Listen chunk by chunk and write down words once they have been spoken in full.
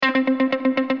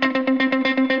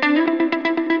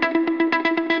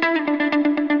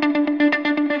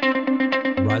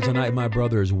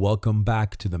brothers, welcome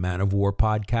back to the Man of War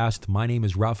podcast. My name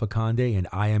is Rafa Conde and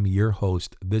I am your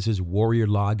host. This is Warrior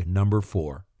Log number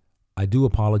 4. I do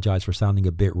apologize for sounding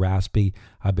a bit raspy.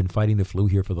 I've been fighting the flu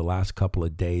here for the last couple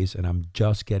of days and I'm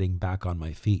just getting back on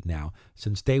my feet now.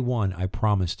 Since day one, I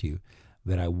promised you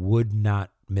that I would not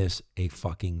miss a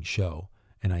fucking show.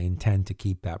 And I intend to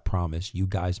keep that promise. You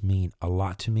guys mean a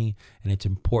lot to me, and it's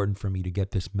important for me to get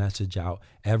this message out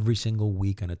every single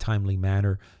week in a timely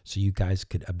manner so you guys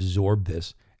could absorb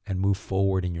this and move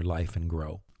forward in your life and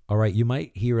grow. All right, you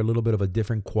might hear a little bit of a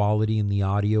different quality in the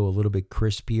audio, a little bit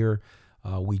crispier.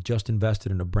 We just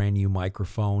invested in a brand new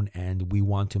microphone, and we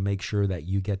want to make sure that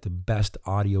you get the best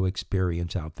audio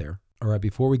experience out there. All right,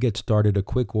 before we get started, a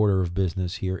quick order of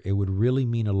business here. It would really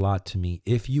mean a lot to me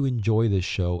if you enjoy this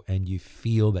show and you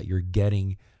feel that you're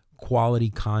getting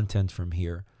quality content from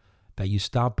here, that you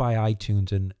stop by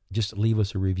iTunes and just leave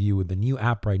us a review. With the new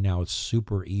app right now, it's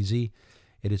super easy.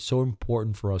 It is so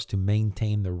important for us to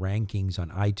maintain the rankings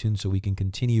on iTunes so we can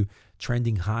continue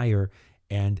trending higher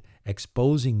and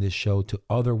exposing this show to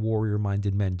other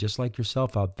warrior-minded men just like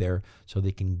yourself out there so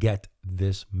they can get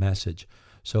this message.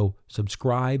 So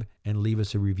subscribe and leave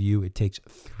us a review. It takes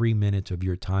 3 minutes of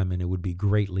your time and it would be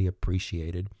greatly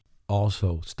appreciated.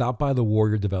 Also, stop by the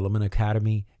Warrior Development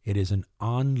Academy. It is an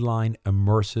online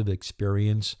immersive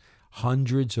experience.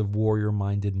 Hundreds of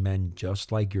warrior-minded men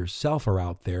just like yourself are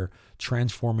out there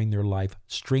transforming their life,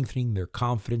 strengthening their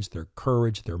confidence, their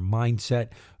courage, their mindset.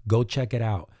 Go check it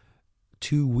out.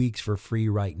 2 weeks for free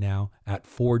right now at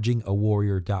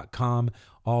forgingawarrior.com.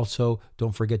 Also,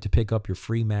 don't forget to pick up your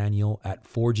free manual at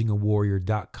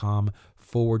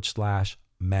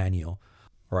forgingawarrior.com/manual.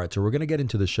 All right, so we're going to get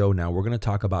into the show now. We're going to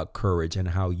talk about courage and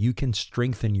how you can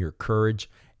strengthen your courage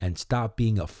and stop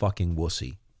being a fucking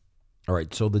wussy. All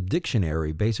right, so the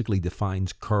dictionary basically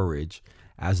defines courage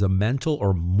as a mental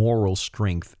or moral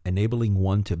strength enabling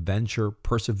one to venture,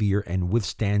 persevere, and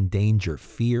withstand danger,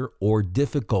 fear, or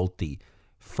difficulty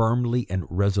firmly and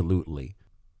resolutely.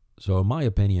 So in my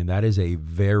opinion, that is a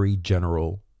very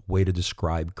general way to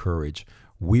describe courage.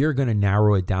 We are going to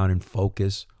narrow it down and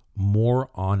focus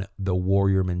more on the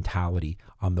warrior mentality,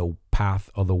 on the path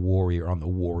of the warrior, on the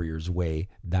warrior's way.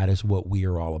 That is what we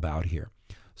are all about here.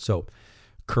 So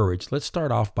courage. Let's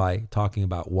start off by talking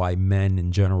about why men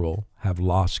in general have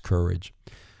lost courage.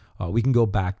 We can go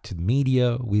back to the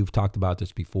media. We've talked about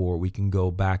this before. We can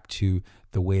go back to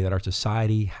the way that our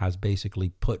society has basically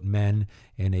put men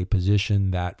in a position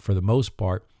that, for the most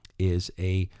part, is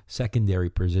a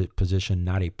secondary position,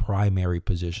 not a primary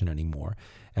position anymore.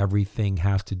 Everything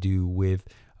has to do with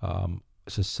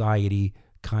society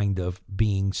kind of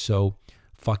being so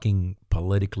fucking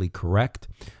politically correct.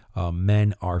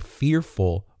 Men are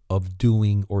fearful of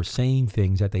doing or saying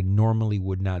things that they normally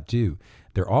would not do.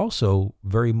 They're also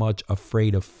very much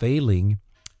afraid of failing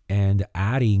and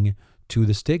adding to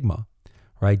the stigma,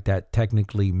 right? That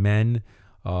technically men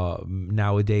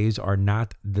nowadays are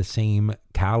not the same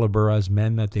caliber as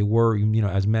men that they were,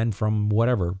 as men from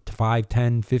whatever, 5,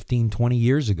 10, 15, 20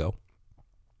 years ago.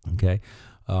 Okay.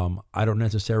 I don't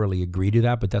necessarily agree to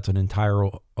that, but that's an entire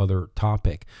other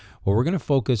topic. What we're going to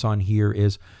focus on here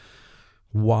is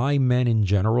why men in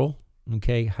general,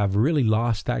 have really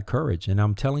lost that courage. And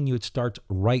I'm telling you, it starts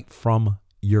right from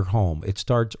your home. It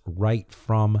starts right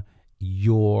from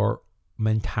your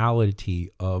mentality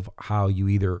of how you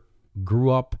either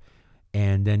grew up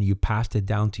and then you passed it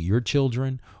down to your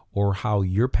children, or how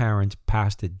your parents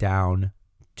passed it down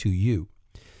to you.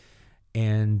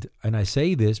 And I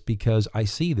say this because I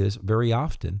see this very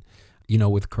often.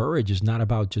 With courage, it's not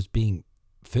about just being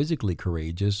physically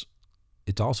courageous.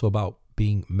 It's also about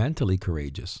being mentally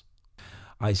courageous.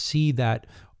 I see that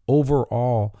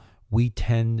overall, we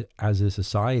tend as a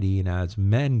society and as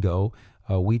men go,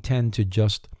 we tend to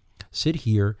just sit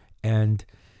here and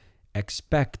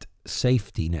expect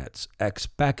safety nets,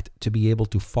 expect to be able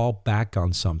to fall back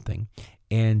on something.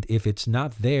 And if it's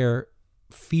not there,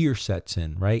 fear sets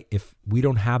in, right? If we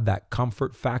don't have that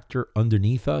comfort factor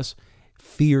underneath us,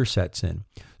 fear sets in.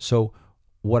 So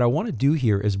what I want to do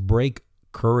here is break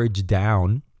courage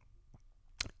down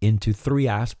into 3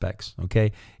 aspects,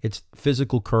 okay? It's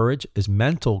physical courage, is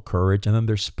mental courage, and then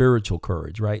there's spiritual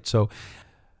courage, right? So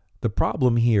the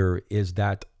problem here is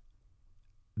that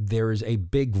there is a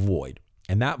big void,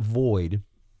 and that void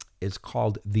is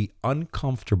called the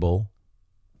uncomfortable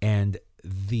and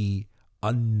the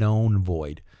unknown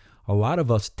void. A lot of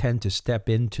us tend to step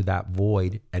into that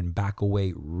void and back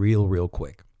away real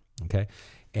quick, okay?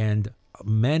 And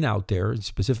men out there,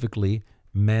 specifically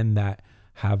men that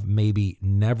have maybe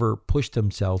never pushed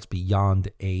themselves beyond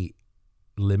a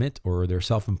limit or their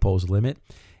self-imposed limit.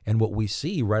 And what we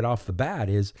see right off the bat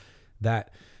is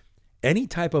that any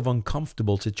type of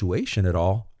uncomfortable situation at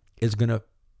all is going to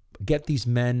get these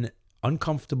men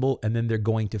uncomfortable, and then they're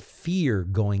going to fear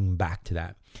going back to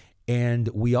that. And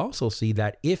we also see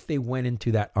that if they went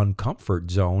into that uncomfort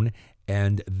zone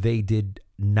and they did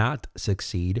not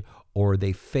succeed or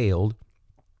they failed,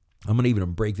 I'm going to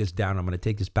even break this down. I'm going to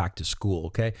take this back to school,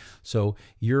 okay? So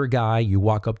you're a guy, you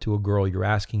walk up to a girl, you're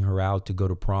asking her out to go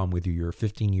to prom with you. You're a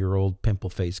 15-year-old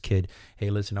pimple-faced kid.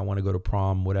 Hey, listen, I want to go to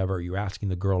prom, whatever. You're asking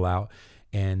the girl out,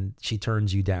 and she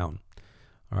turns you down,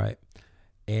 all right?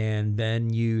 And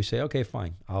then you say, okay,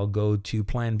 fine, I'll go to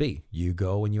plan B. You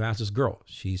go and you ask this girl.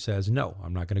 She says, no,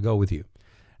 I'm not going to go with you.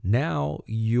 Now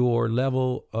your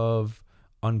level of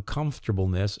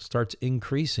uncomfortableness starts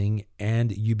increasing,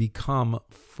 and you become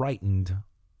frightened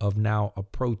of now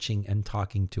approaching and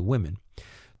talking to women.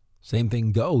 Same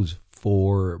thing goes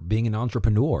for being an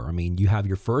entrepreneur. I mean, you have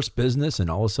your first business and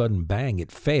all of a sudden, bang,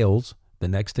 it fails. The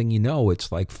next thing you know,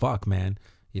 it's like, fuck, man,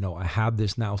 I have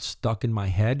this now stuck in my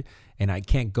head and I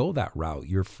can't go that route.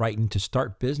 You're frightened to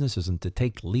start businesses and to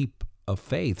take leap of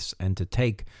faiths and to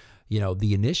take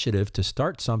the initiative to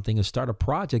start something and start a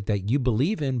project that you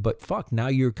believe in, but fuck, now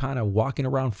you're kind of walking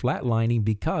around flatlining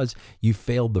because you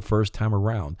failed the first time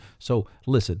around. So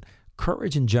listen,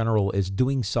 courage in general is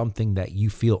doing something that you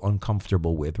feel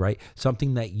uncomfortable with, right?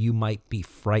 Something that you might be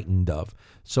frightened of.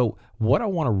 So what I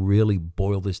want to really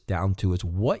boil this down to is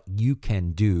what you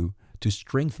can do to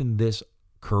strengthen this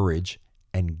courage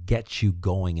and get you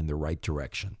going in the right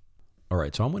direction. All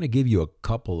right, so I'm going to give you a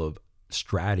couple of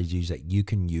strategies that you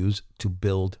can use to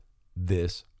build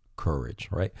this courage,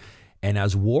 right? And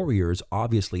as warriors,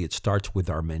 obviously it starts with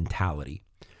our mentality,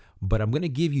 but I'm going to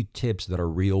give you tips that are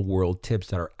real world tips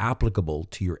that are applicable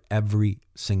to your every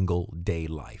single day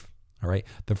life. All right.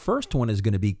 The first one is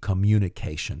going to be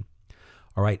communication.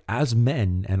 All right. As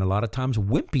men, and a lot of times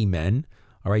wimpy men,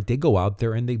 all right, they go out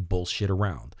there and they bullshit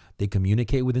around. They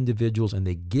communicate with individuals and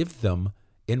they give them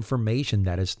information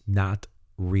that is not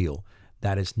real,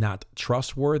 that is not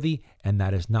trustworthy, and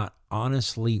that is not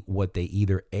honestly what they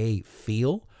either A,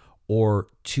 feel, or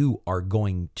two, are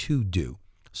going to do.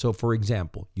 So for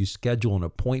example, you schedule an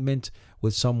appointment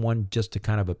with someone just to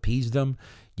kind of appease them.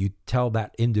 You tell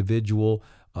that individual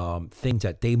things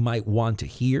that they might want to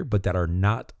hear, but that are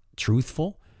not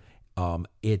truthful.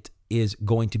 It is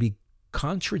going to be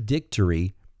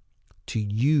contradictory to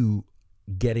you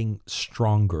getting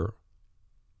stronger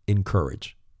in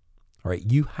courage. All right,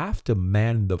 you have to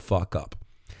man the fuck up.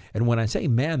 And when I say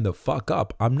man the fuck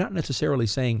up, I'm not necessarily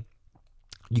saying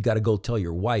you got to go tell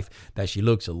your wife that she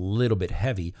looks a little bit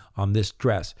heavy on this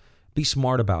dress. Be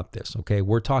smart about this, okay?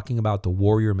 We're talking about the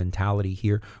warrior mentality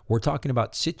here. We're talking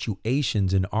about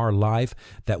situations in our life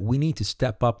that we need to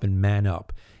step up and man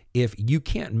up. If you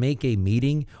can't make a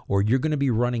meeting, or you're going to be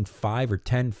running 5 or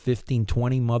 10, 15,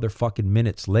 20 motherfucking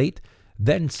minutes late,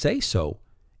 then say so.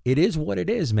 It is what it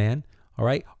is, man. All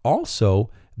right. Also,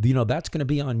 that's going to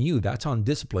be on you. That's on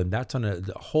discipline. That's on a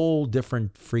whole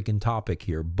different freaking topic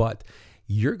here. But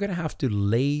you're going to have to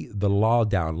lay the law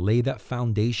down, lay that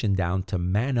foundation down to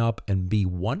man up and be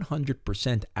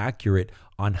 100% accurate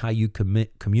on how you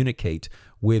communicate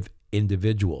with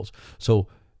individuals. So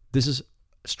this is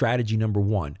strategy number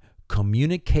 1.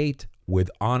 Communicate with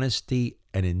honesty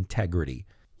and integrity.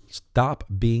 Stop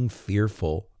being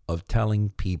fearful of telling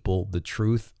people the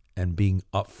truth and being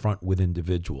upfront with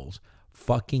individuals.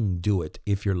 Fucking do it.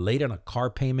 If you're late on a car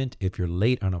payment, if you're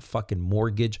late on a fucking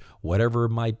mortgage, whatever it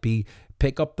might be,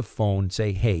 pick up the phone,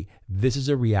 say, hey, this is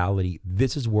a reality.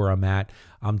 This is where I'm at.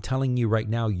 I'm telling you right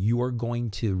now, you are going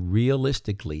to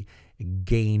realistically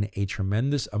gain a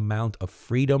tremendous amount of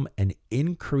freedom and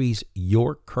increase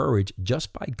your courage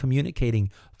just by communicating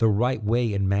the right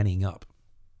way and manning up.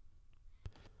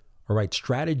 All right,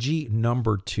 strategy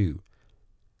number 2.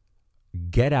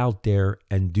 Get out there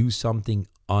and do something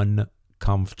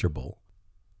uncomfortable.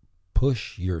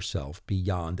 Push yourself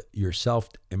beyond your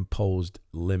self-imposed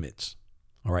limits.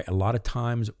 All right, a lot of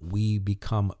times we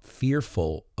become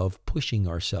fearful of pushing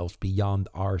ourselves beyond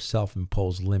our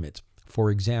self-imposed limits. For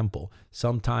example,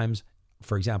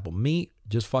 me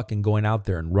just fucking going out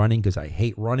there and running because I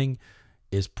hate running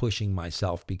is pushing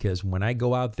myself, because when I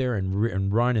go out there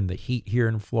and run in the heat here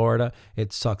in Florida,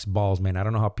 it sucks balls, man. I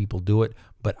don't know how people do it,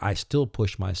 but I still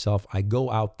push myself. I go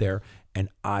out there and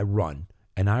I run,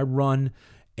 and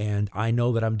I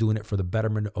know that I'm doing it for the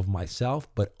betterment of myself,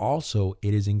 but also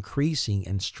it is increasing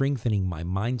and strengthening my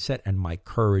mindset and my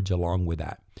courage along with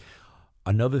that.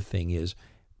 Another thing is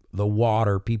the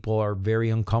water. People are very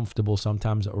uncomfortable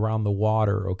sometimes around the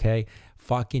water, okay?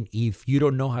 Fucking, if you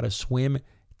don't know how to swim,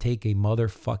 take a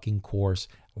motherfucking course.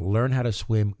 learn how to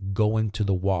swim, go into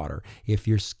the water. If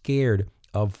you're scared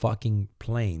of fucking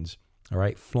planes, all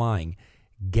right, flying,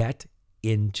 get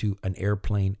into an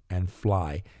airplane and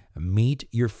fly. Meet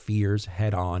your fears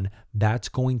head on. That's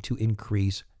going to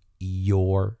increase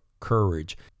your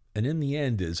courage. And in the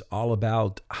end is all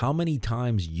about how many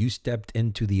times you stepped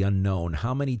into the unknown.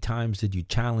 How many times did you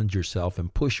challenge yourself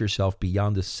and push yourself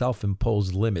beyond the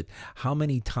self-imposed limit? How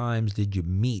many times did you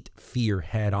meet fear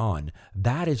head on?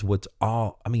 That's what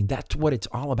it's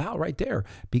all about right there.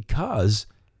 Because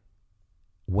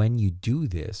when you do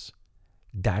this,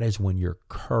 that is when your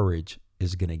courage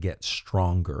is going to get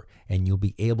stronger, and you'll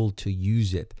be able to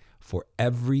use it for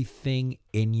everything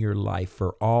in your life,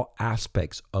 for all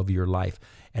aspects of your life.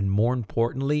 And more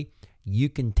importantly, you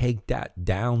can take that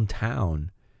downtown.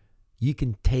 You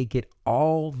can take it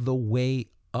all the way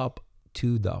up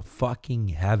to the fucking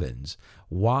heavens.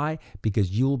 Why?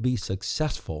 Because you'll be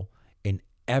successful in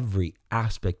every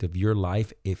aspect of your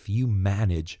life if you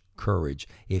manage courage,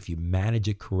 if you manage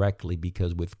it correctly,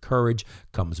 because with courage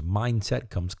comes mindset,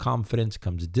 comes confidence,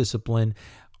 comes discipline,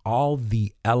 all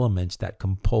the elements that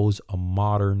compose a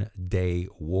modern day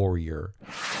warrior.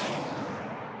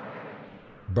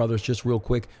 Brothers, just real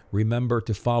quick, remember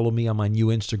to follow me on my new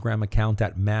Instagram account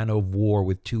at Man of War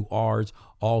with 2 R's.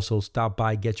 Also, stop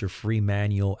by, get your free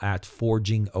manual at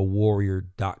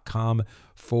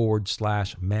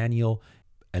forgingawarrior.com/manual.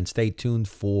 And stay tuned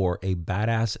for a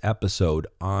badass episode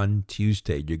on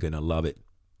Tuesday. You're going to love it.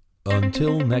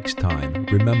 Until next time,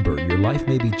 remember, your life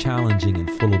may be challenging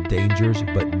and full of dangers,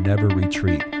 but never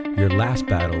retreat. Your last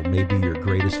battle may be your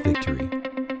greatest victory.